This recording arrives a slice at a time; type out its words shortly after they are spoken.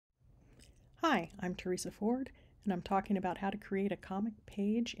Hi, I'm Teresa Ford, and I'm talking about how to create a comic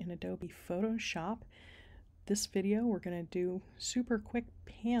page in Adobe Photoshop. This video, we're going to do super quick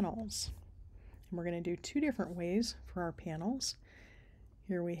panels, and we're going to do two different ways for our panels.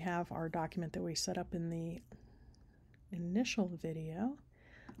 Here we have our document that we set up in the initial video.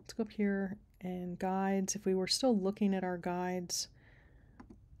 Let's go up here and guides. If we were still looking at our guides,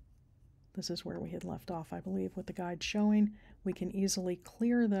 this is where we had left off, I believe, with the guide showing. We can easily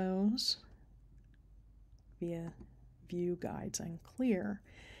clear those via View, Guides, and Clear.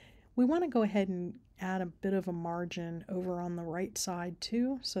 We want to go ahead and add a bit of a margin over on the right side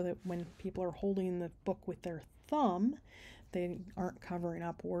too, so that when people are holding the book with their thumb, they aren't covering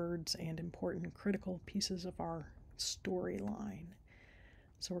up words and important critical pieces of our storyline.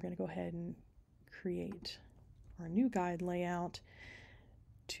 So we're going to go ahead and create our new guide layout.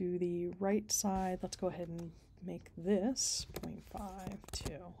 To the right side, let's go ahead and make this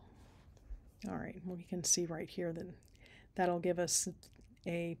 0.52. All right, well, you can see right here that that'll give us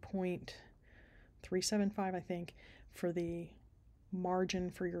a 0.375, I think, for the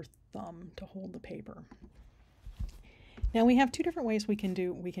margin for your thumb to hold the paper. Now we have two different ways we can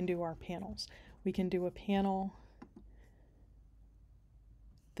do our panels. We can do a panel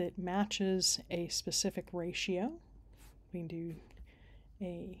that matches a specific ratio. We can do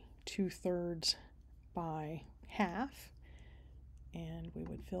a 2/3 by half, and we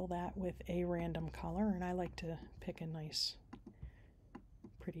would fill that with a random color, and I like to pick a nice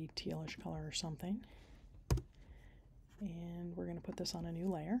pretty tealish color or something. And we're going to put this on a new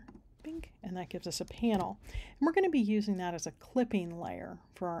layer, bing, and that gives us a panel. And we're going to be using that as a clipping layer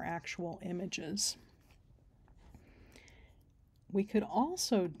for our actual images. We could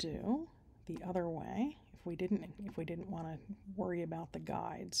also do the other way if we didn't want to worry about the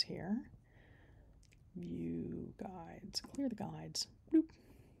guides here. View, guides, clear the guides. Bloop.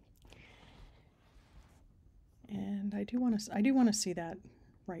 And I do want to see that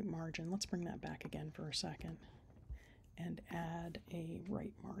right margin. Let's bring that back again for a second and add a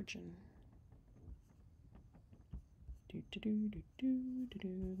right margin.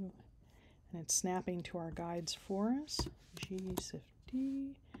 And it's snapping to our guides for us.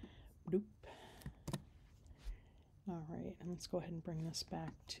 G-Shift-D. Bloop. All right, and let's go ahead and bring this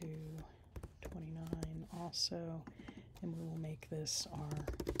back to 29 also, and we will make this our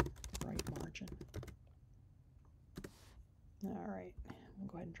right margin. All right, we'll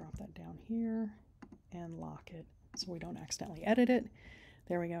go ahead and drop that down here and lock it so we don't accidentally edit it.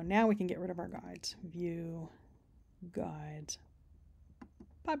 There we go. Now we can get rid of our guides. View, guides,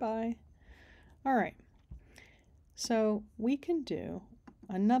 bye-bye. All right, so we can do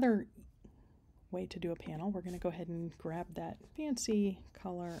another way to do a panel. We're going to go ahead and grab that fancy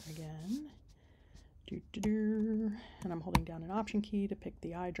color again. And I'm holding down an Option key to pick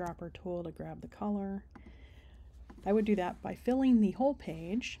the eyedropper tool to grab the color. I would do that by filling the whole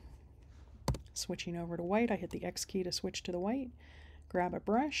page, switching over to white. I hit the X key to switch to the white. Grab a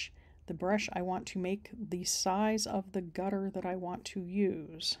brush. The brush, I want to make the size of the gutter that I want to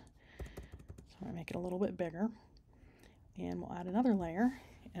use. So I make it a little bit bigger. And we'll add another layer.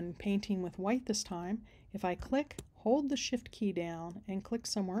 And painting with white this time, if I click, hold the Shift key down, and click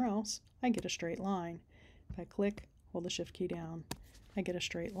somewhere else, I get a straight line. If I click, hold the Shift key down, I get a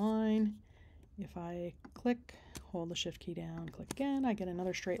straight line. If I click, hold the Shift key down, click again, I get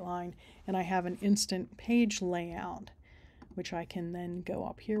another straight line, and I have an instant page layout, which I can then go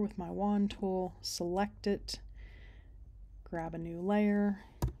up here with my wand tool, select it, grab a new layer,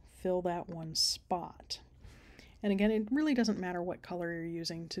 fill that one spot. And again, it really doesn't matter what color you're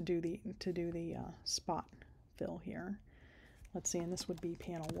using to do the spot fill here. Let's see, and this would be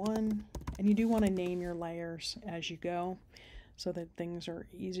panel 1. And you do want to name your layers as you go so that things are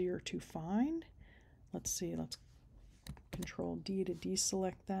easier to find. Let's see, let's Control D to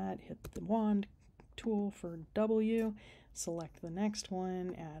deselect that, hit the wand tool for W, select the next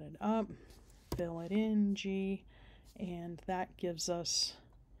one, add it up, fill it in, G, and that gives us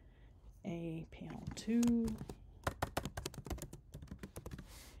a panel 2.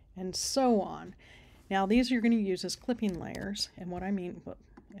 And so on. Now these you're going to use as clipping layers, and what I mean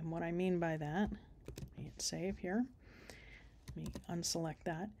by that, let me hit save here. Let me unselect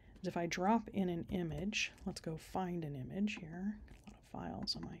that. Is if I drop in an image, let's go find an image here. A lot of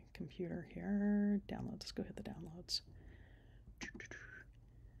files on my computer here. Downloads. Let's go hit the downloads.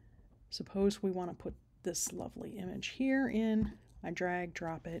 Suppose we want to put this lovely image here in. I drag,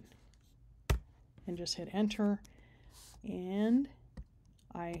 drop it, and just hit enter, and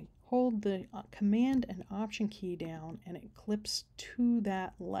I hold the Command and Option key down, and it clips to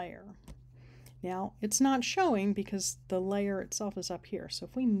that layer. Now it's not showing because the layer itself is up here. So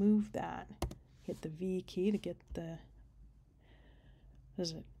if we move that, hit the V key to get the,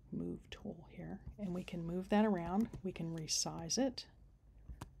 move tool here, and we can move that around. We can resize it.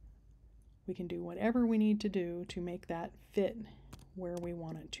 We can do whatever we need to do to make that fit where we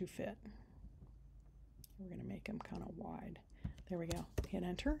want it to fit. We're going to make them kind of wide. There we go. Hit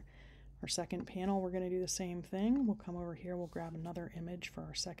enter. Our second panel, we're going to do the same thing. We'll come over here, we'll grab another image for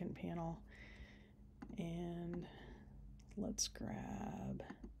our second panel. And let's grab,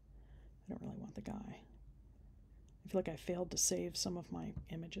 I don't really want the guy. I feel like I failed to save some of my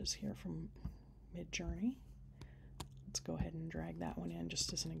images here from Midjourney. Let's go ahead and drag that one in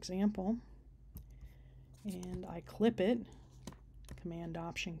just as an example. And I clip it, Command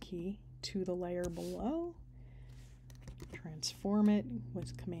Option key, to the layer below. Transform it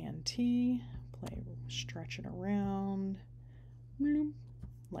with Command T, stretch it around,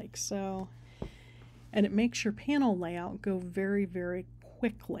 like so. And it makes your panel layout go very, very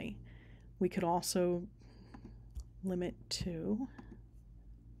quickly. We could also limit to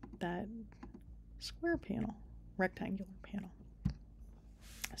that square panel, rectangular panel.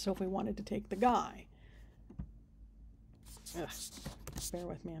 So if we wanted to take the guy, bear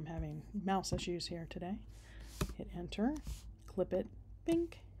with me, I'm having mouse issues here today. Hit enter, clip it,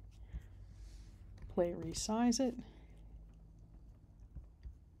 bink, resize it.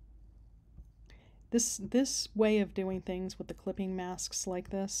 This way of doing things with the clipping masks like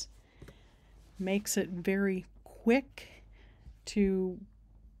this makes it very quick to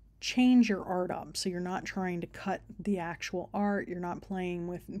change your art up. So you're not trying to cut the actual art, you're not playing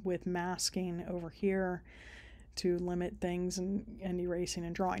with masking over here to limit things and erasing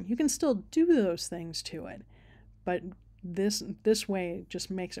and drawing. You can still do those things to it, but this way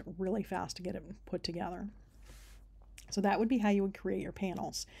just makes it really fast to get it put together. So that would be how you would create your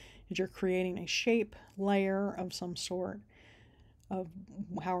panels. Is you're creating a shape layer of some sort of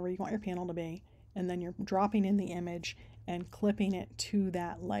however you want your panel to be, and then you're dropping in the image and clipping it to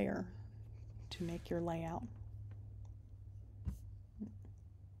that layer to make your layout.